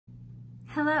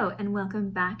Hello and welcome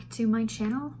back to my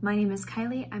channel. My name is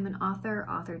Kylie. I'm an author,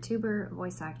 author-tuber,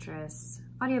 voice actress,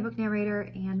 audiobook narrator,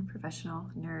 and professional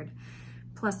nerd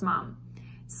plus mom.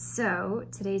 So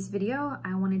today's video,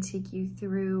 I want to take you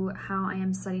through how I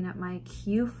am setting up my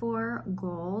Q4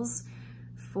 goals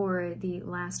for the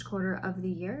last quarter of the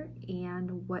year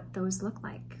and what those look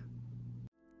like.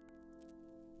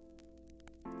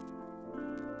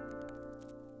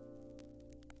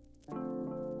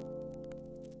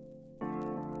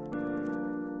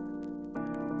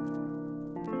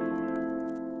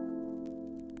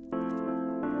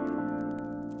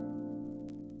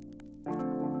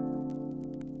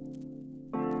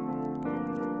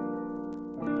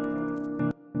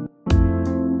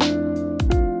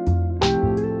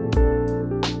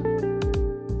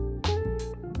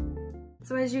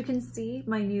 So as you can see,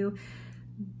 my new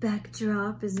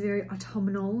backdrop is very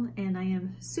autumnal and I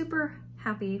am super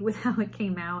happy with how it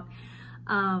came out.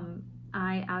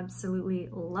 I absolutely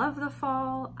love the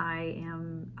fall. I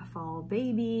am a fall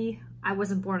baby. I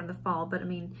wasn't born in the fall, but I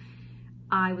mean,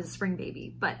 I was a spring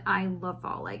baby, but I love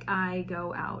fall. Like I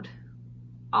go out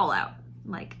all out.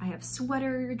 Like I have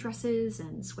sweater dresses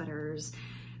and sweaters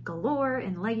galore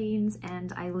and leggings,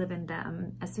 and I live in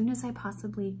them as soon as I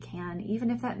possibly can,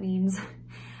 even if that means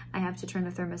I have to turn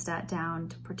the thermostat down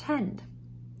to pretend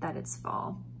that it's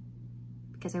fall,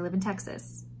 because I live in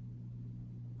Texas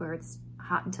where it's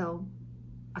hot until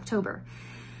October.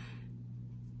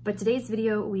 But today's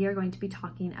video, we are going to be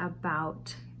talking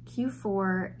about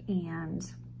Q4 and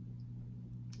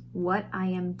what I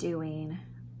am doing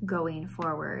going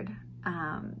forward.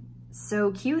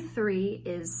 So Q3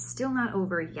 is still not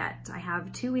over yet. I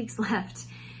have 2 weeks left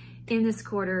in this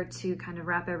quarter to kind of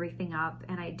wrap everything up,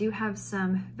 and I do have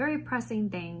some very pressing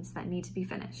things that need to be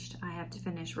finished. I have to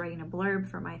finish writing a blurb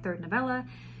for my third novella,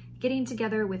 getting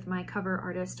together with my cover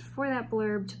artist for that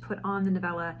blurb to put on the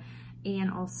novella,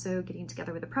 and also getting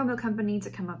together with a promo company to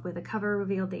come up with a cover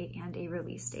reveal date and a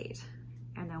release date.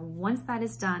 And then once that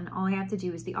is done, all I have to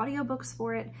do is the audiobooks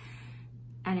for it,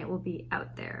 and it will be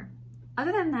out there.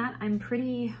 Other than that, I'm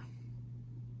pretty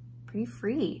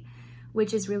free,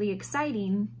 which is really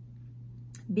exciting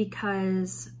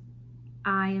because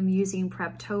I am using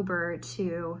PrepTober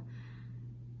to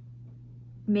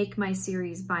make my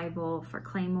series Bible for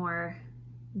Claymore,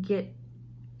 get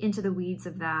into the weeds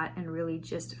of that, and really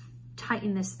just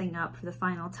tighten this thing up for the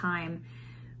final time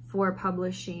for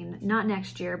publishing, not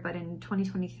next year, but in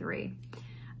 2023.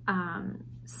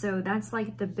 So that's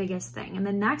like the biggest thing. And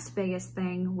the next biggest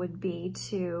thing would be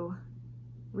to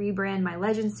rebrand my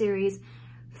Legend series,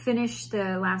 finish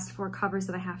the last 4 covers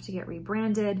that I have to get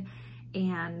rebranded,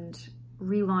 and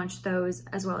relaunch those,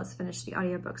 as well as finish the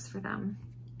audiobooks for them.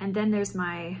 And then there's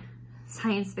my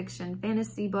science fiction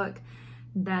fantasy book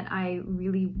that I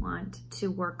really want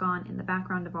to work on in the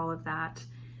background of all of that.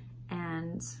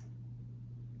 And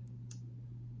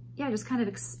yeah, just kind of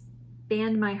expand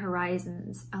my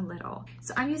horizons a little.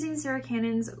 So I'm using Sarah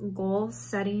Cannon's goal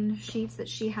setting sheets that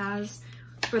she has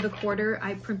for the quarter.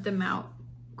 I print them out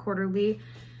quarterly.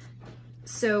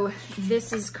 So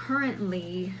this is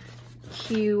currently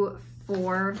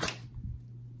Q4,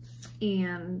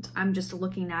 and I'm just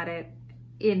looking at it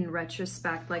in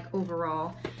retrospect, like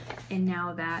overall. And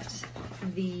now that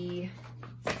the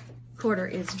quarter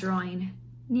is drawing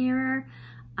nearer,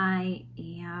 I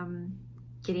am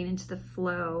getting into the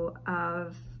flow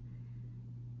of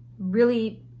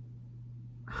really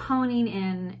honing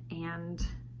in and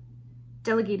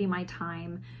delegating my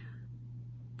time.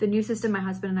 The new system my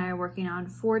husband and I are working on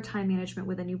for time management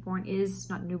with a newborn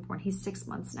is, not newborn, he's 6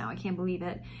 months now, I can't believe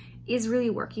it, is really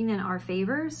working in our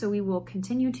favor. So we will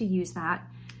continue to use that.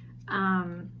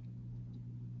 And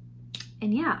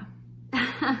yeah,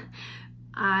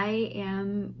 I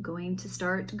am going to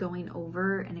start going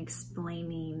over and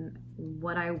explaining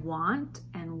what I want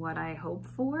and what I hope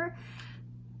for.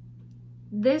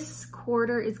 This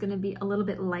quarter is going to be a little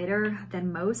bit lighter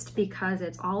than most because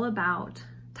it's all about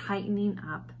tightening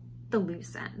up the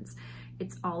loose ends.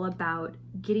 It's all about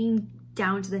getting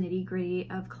down to the nitty-gritty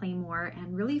of Claymore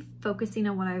and really focusing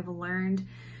on what I've learned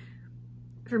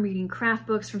from reading craft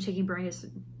books, from taking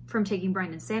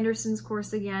Brandon Sanderson's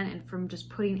course again, and from just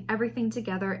putting everything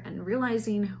together and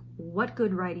realizing what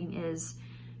good writing is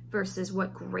versus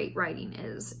what great writing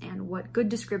is, and what good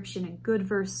description and good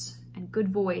verse and good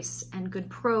voice and good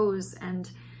prose and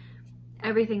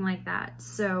everything like that.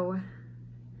 So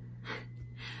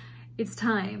it's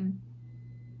time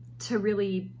to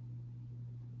really,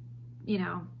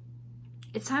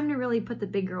 it's time to really put the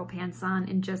big girl pants on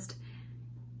and just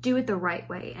do it the right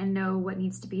way and know what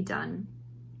needs to be done.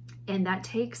 And that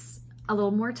takes a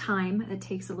little more time. It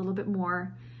takes a little bit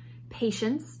more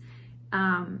patience,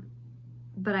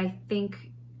 but I think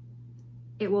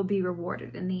it will be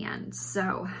rewarded in the end.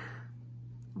 So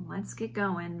let's get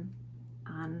going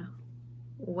on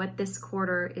what this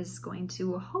quarter is going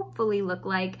to hopefully look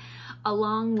like,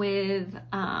 along with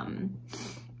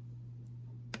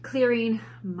clearing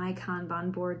my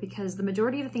Kanban board, because the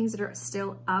majority of the things that are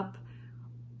still up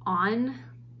on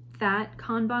that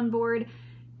Kanban board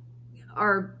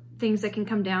are things that can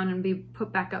come down and be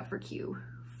put back up for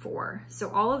Q4.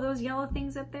 So all of those yellow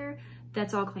things up there,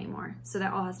 that's all Claymore. So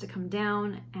that all has to come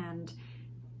down and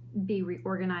be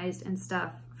reorganized and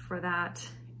stuff for that.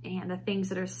 And the things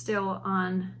that are still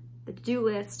on the to-do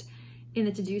list in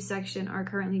the to-do section are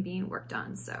currently being worked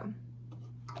on. So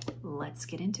let's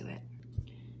get into it.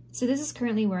 So this is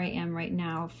currently where I am right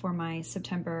now for my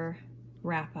September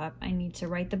wrap up. I need to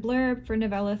write the blurb for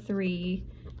novella 3.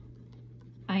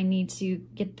 I need to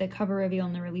get the cover reveal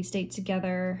and the release date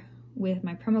together with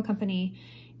my promo company.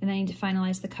 And then I need to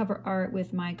finalize the cover art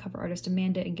with my cover artist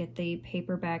Amanda and get the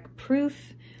paperback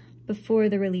proof before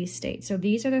the release date. So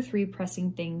these are the 3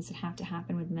 pressing things that have to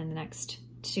happen within the next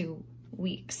 2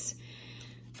 weeks.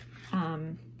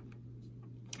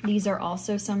 These are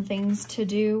also some things to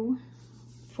do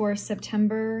for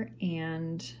September,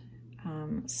 and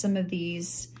some of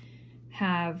these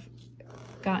have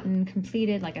gotten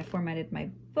completed. Like I formatted my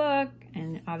book,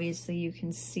 and obviously you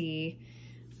can see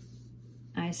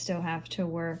I still have to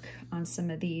work on some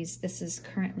of these. This is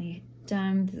currently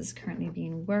done. This is currently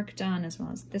being worked on, as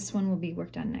well as this one will be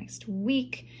worked on next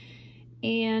week.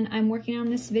 And I'm working on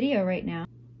this video right now.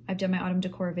 I've done my autumn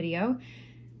decor video,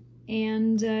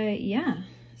 and yeah,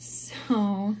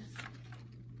 so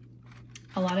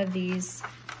a lot of these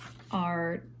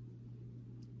are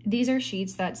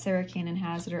sheets that Sarah Cannon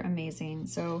has that are amazing.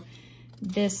 So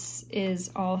this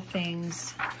is all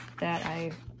things that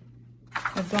I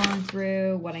have gone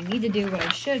through, what I need to do, what I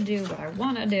should do, what I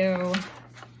want to do.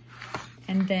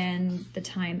 And then the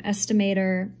time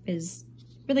estimator is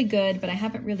really good, but I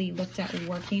haven't really looked at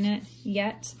working it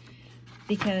yet,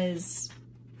 because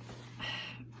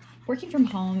working from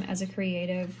home as a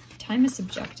creative, time is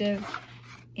subjective,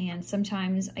 and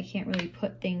sometimes I can't really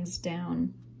put things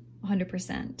down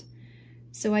 100%.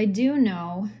 So I do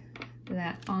know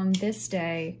that on this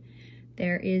day,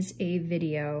 there is a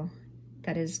video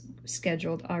that is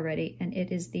scheduled already, and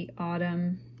it is the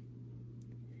autumn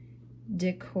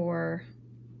decor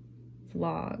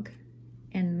vlog.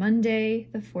 And Monday,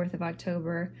 the 4th of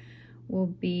October, will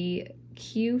be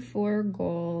Q4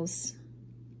 goals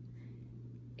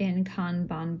in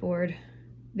Kanban board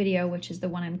video, which is the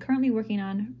one I'm currently working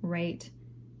on right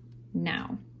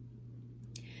now.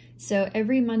 So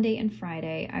every Monday and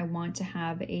Friday, I want to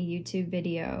have a YouTube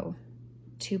video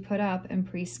to put up and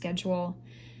pre-schedule.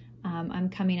 I'm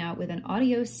coming out with an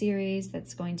audio series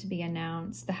that's going to be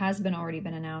announced, that has already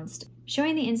been announced,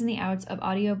 showing the ins and the outs of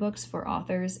audiobooks for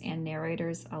authors and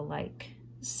narrators alike.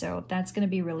 So that's going to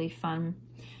be really fun.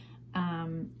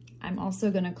 I'm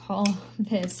also going to call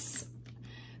this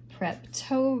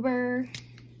Preptober.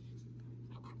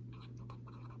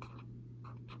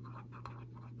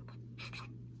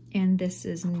 And this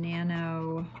is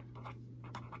NanoWrimo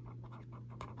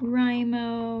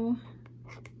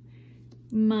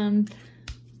month.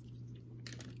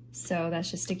 So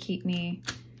that's just to keep me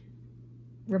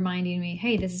reminding me,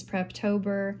 hey, this is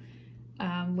Preptober,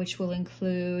 which will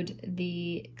include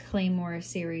the Claymore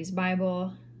series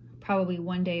Bible, probably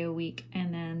 1 day a week,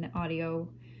 and then the audio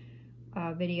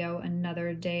video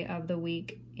another day of the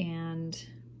week. And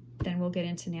then we'll get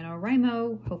into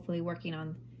NanoWrimo, hopefully working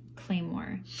on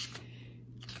Claymore.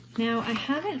 Now, I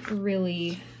haven't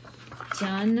really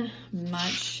done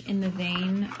much in the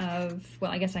vein of,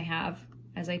 well, I guess I have,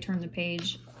 as I turn the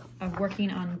page, of working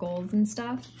on goals and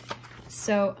stuff.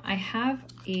 So I have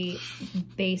a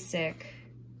basic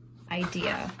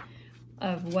idea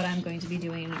of what I'm going to be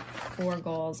doing for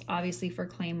goals, obviously for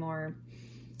Claymore,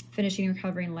 finishing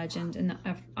Recovering Legend, and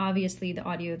obviously the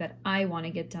audio that I want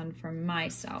to get done for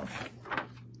myself.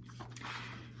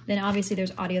 Then obviously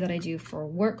there's audio that I do for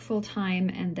work full time,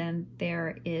 and then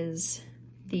there is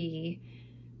the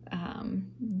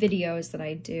videos that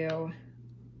I do.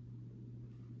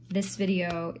 This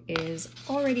video is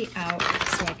already out,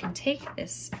 so I can take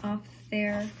this off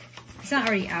there. It's not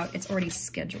already out, it's already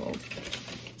scheduled.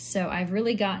 So I've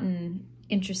really gotten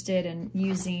interested in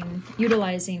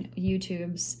utilizing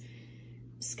YouTube's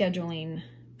scheduling,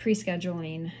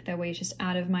 pre-scheduling. That way it's just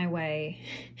out of my way,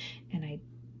 and I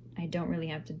don't really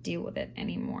have to deal with it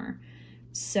anymore.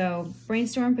 So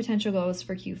brainstorm potential goals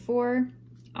for Q4,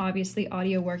 obviously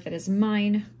audio work that is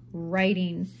mine,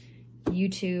 writing,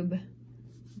 YouTube,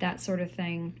 that sort of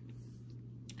thing.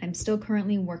 I'm I'm still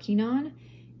currently working on,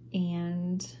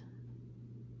 and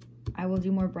I will do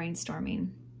more brainstorming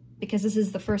because this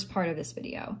is the first part of this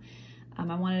video.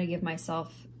 I wanted to give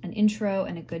myself an intro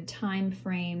and a good time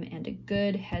frame and a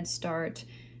good head start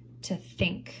to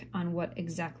think on what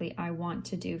exactly I want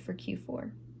to do for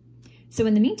Q4. So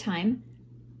in the meantime,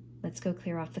 let's go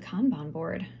clear off the Kanban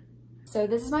board. So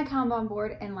this is my Kanban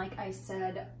board, and like I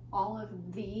said, all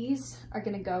of these are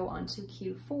gonna go onto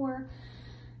Q4.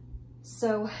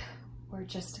 So we're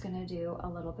just gonna do a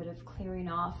little bit of clearing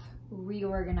off,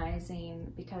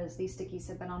 reorganizing, because these stickies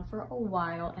have been on for a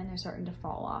while and they're starting to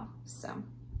fall off. So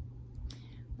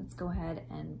let's go ahead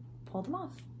and pull them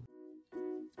off.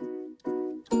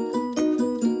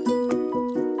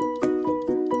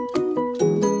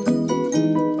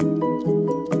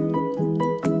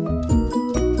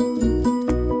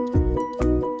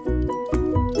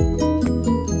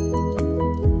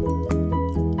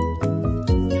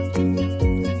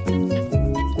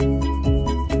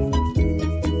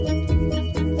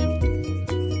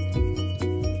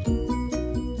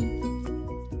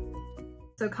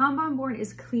 So Kanban board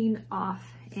is cleaned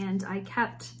off, and I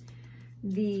kept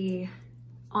the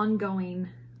ongoing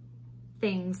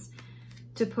things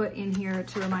to put in here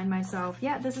to remind myself,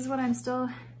 yeah, this is what I'm still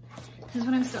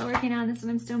working on, this is what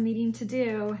I'm still needing to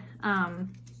do.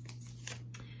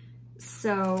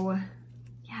 So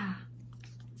yeah,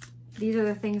 these are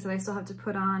the things that I still have to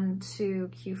put on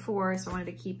to Q4, so I wanted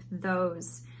to keep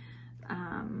those.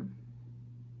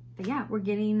 But yeah, we're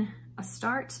getting a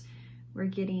start, we're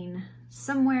getting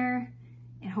somewhere,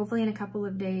 and hopefully in a couple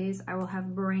of days I will have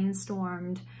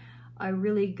brainstormed a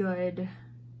really good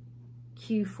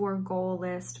Q4 goal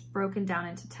list broken down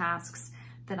into tasks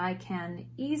that I can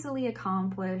easily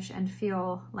accomplish and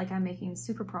feel like I'm making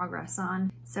super progress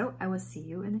on. So I will see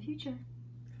you in the future.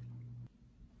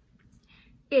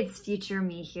 It's future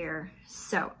me here.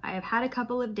 So I have had a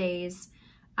couple of days.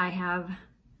 I have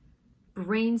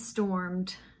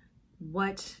brainstormed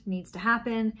what needs to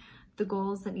happen, the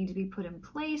goals that need to be put in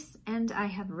place, and I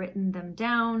have written them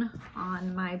down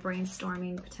on my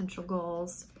brainstorming potential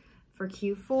goals for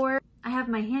Q4. I have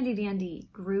my handy dandy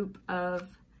group of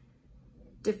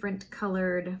different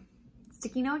colored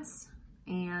sticky notes,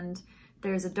 and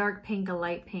there's a dark pink, a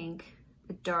light pink,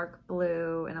 a dark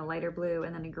blue, and a lighter blue,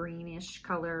 and then a greenish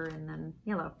color, and then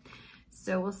yellow.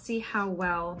 So we'll see how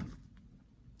well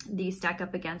these stack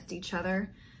up against each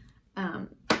other. I'm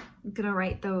gonna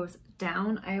write those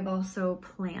down. I have also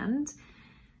planned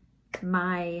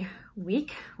my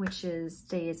week, which is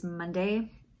today is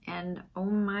Monday, and oh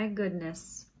my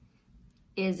goodness,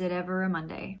 is it ever a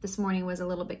Monday. This morning was a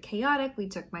little bit chaotic. We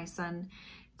took my son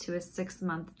to a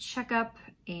 6-month checkup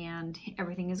and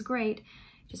everything is great,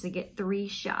 just to get 3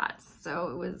 shots. So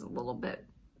it was a little bit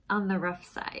on the rough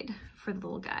side for the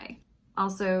little guy.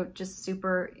 Also, just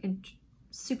super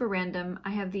random,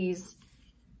 I have these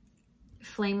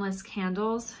flameless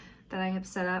candles that I have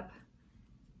set up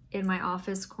in my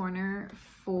office corner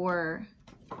for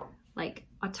like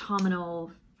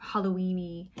autumnal,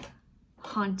 Halloween-y,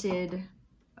 haunted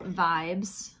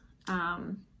vibes,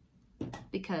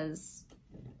 because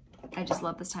I just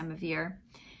love this time of year.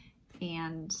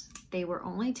 And they were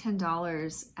only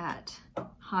 $10 at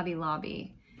Hobby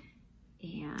Lobby,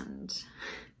 and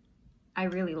I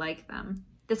really like them.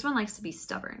 This one likes to be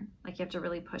stubborn, like you have to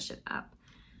really push it up,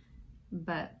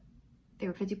 but they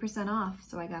were 50% off,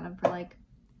 so I got them for like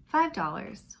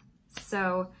 $5.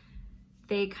 So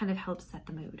they kind of help set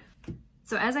the mood.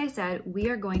 So as I said, we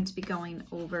are going to be going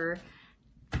over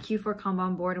Q4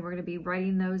 Kanban board, and we're going to be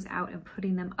writing those out and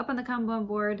putting them up on the Kanban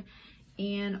board.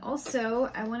 And also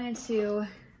I wanted to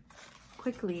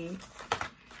quickly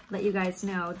let you guys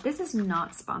know, this is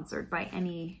not sponsored by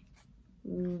any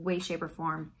way, shape, or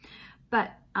form,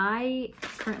 but I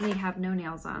currently have no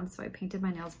nails on, so I painted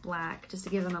my nails black just to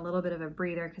give them a little bit of a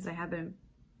breather, because I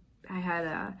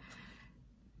had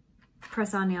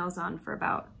press-on nails on for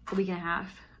about a week and a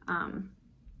half.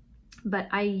 But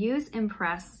I use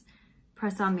Impress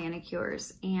press-on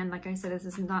manicures, and like I said, this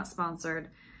is not sponsored,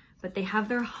 but they have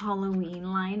their Halloween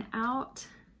line out.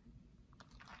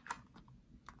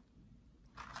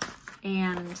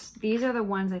 And these are the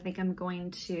ones I think I'm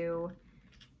going to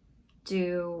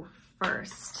do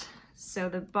first. So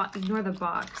ignore the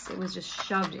box. It was just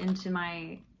shoved into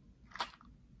my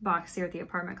box here at the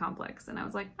apartment complex, and I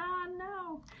was like, ah,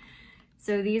 no.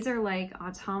 So these are like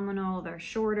autumnal, they're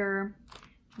shorter.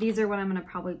 These are what I'm gonna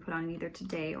probably put on either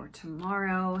today or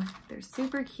tomorrow. They're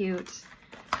super cute.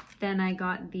 Then I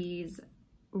got these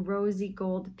rosy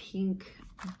gold pink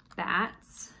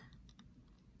bats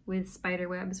with spider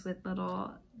webs with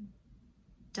little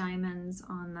diamonds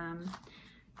on them.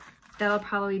 that'll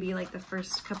probably be like the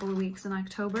first couple of weeks in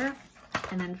October.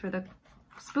 And then for the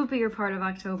spookier part of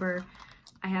October,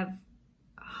 I have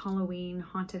Halloween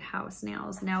haunted house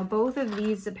nails. Now, both of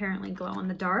these apparently glow in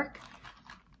the dark.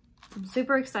 I'm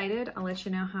super excited. I'll let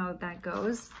you know how that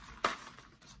goes.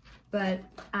 But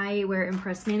I wear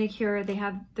Impress Manicure. They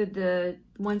have the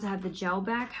ones that have the gel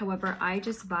back. However, I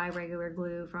just buy regular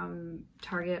glue from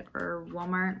Target or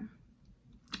Walmart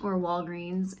or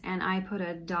Walgreens, and I put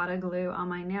a dot of glue on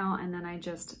my nail, and then I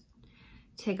just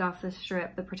take off the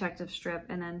strip, the protective strip,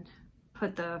 and then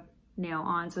put the nail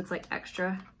on. So it's like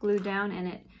extra glued down,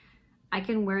 and I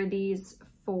can wear these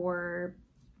for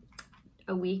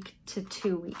a week to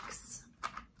 2 weeks.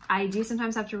 I do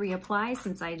sometimes have to reapply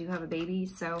since I do have a baby,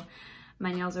 so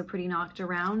my nails are pretty knocked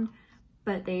around,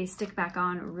 but they stick back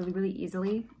on really, really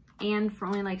easily. And for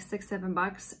only like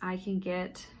 $6-7, I can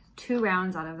get 2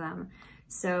 rounds out of them.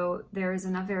 So there is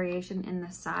enough variation in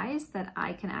the size that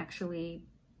I can actually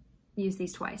use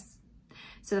these twice.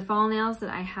 So the fall nails that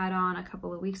I had on a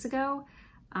couple of weeks ago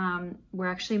were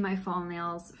actually my fall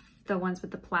nails, the ones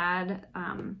with the plaid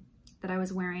that I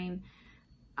was wearing.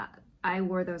 I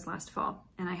wore those last fall,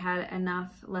 and I had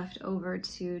enough left over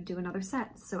to do another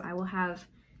set. So I will have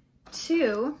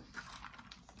 2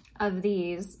 of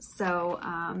these, so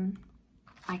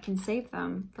I can save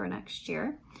them for next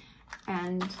year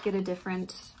and get a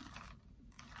different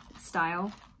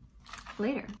style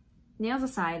later. Nails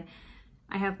aside,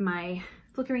 I have my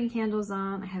flickering candles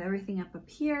on. I have everything up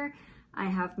here. I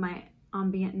have my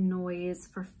ambient noise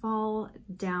for fall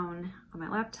down on my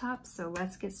laptop. So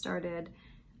let's get started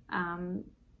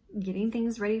getting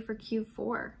things ready for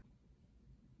Q4.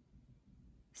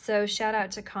 So shout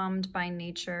out to Calmed by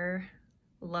Nature.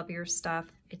 Love your stuff.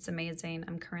 It's amazing.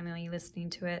 I'm currently listening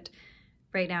to it.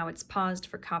 Right now it's paused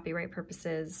for copyright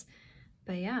purposes.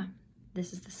 But yeah,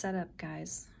 this is the setup,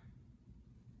 guys.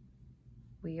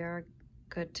 We are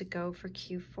good to go for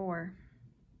Q4.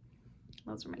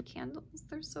 Those are my candles.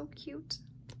 They're so cute.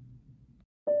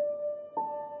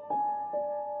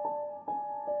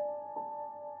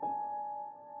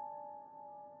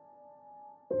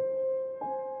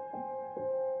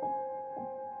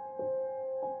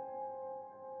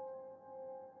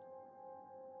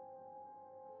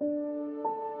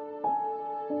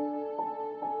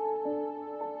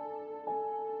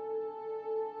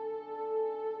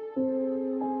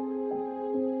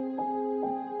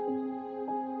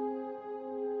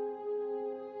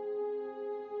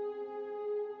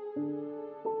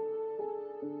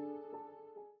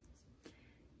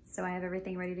 So I have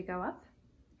everything ready to go up,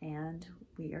 and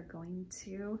we are going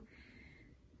to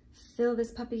fill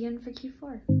this puppy in for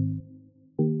Q4.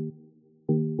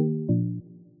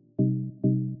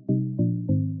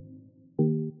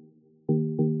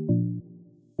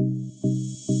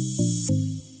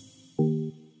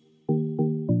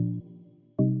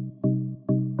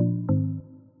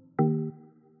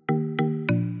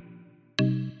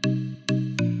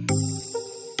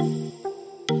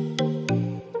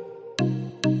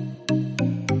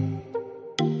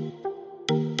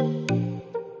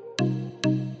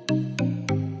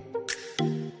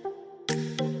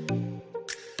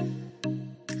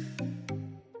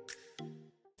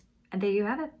 And there you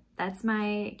have it. That's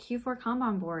my Q4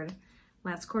 Kanban board,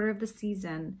 last quarter of the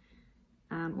season,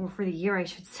 or for the year, I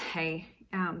should say.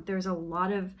 There's a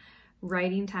lot of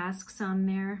writing tasks on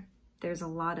there. There's a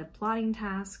lot of plotting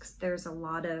tasks. There's a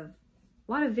lot of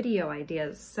video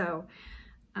ideas. So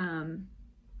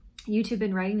YouTube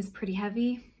and writing is pretty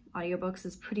heavy. Audiobooks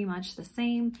is pretty much the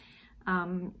same.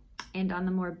 And on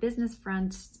the more business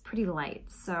front, it's pretty light.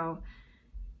 So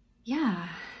yeah,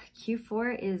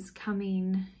 Q4 is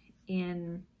coming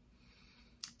in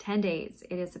 10 days.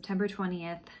 It is September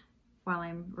 20th while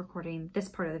I'm recording this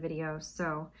part of the video.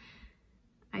 So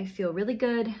I feel really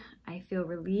good. I feel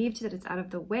relieved that it's out of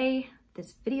the way.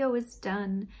 This video is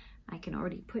done. I can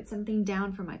already put something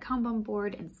down for my Kanban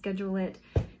board and schedule it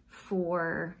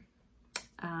for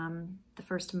the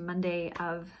first Monday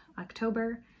of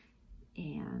October.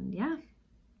 And yeah,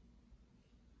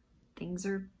 things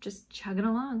are just chugging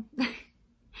along.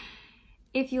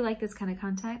 If you like this kind of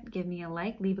content, give me a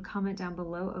like, leave a comment down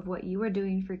below of what you are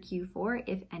doing for Q4,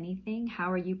 if anything.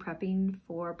 How are you prepping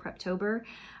for PrepTober?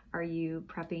 Are you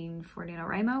prepping for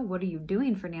NanoWrimo? What are you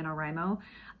doing for NanoWrimo?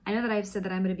 I know that I've said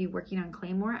that I'm going to be working on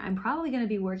Claymore. I'm probably going to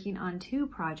be working on 2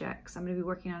 projects. I'm going to be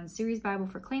working on a series Bible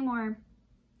for Claymore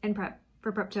and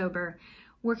for PrepTober,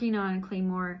 working on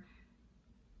Claymore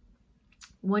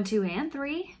 1, 2, and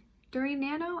 3 during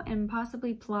Nano, and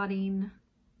possibly plotting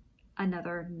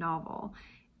another novel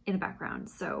in the background.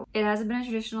 So it hasn't been a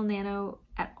traditional Nano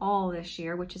at all this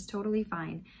year, which is totally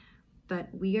fine. but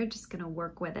we are just gonna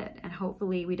work with it, and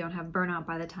hopefully we don't have burnout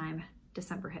by the time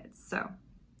December hits. So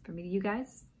from me to you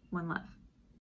guys, one love.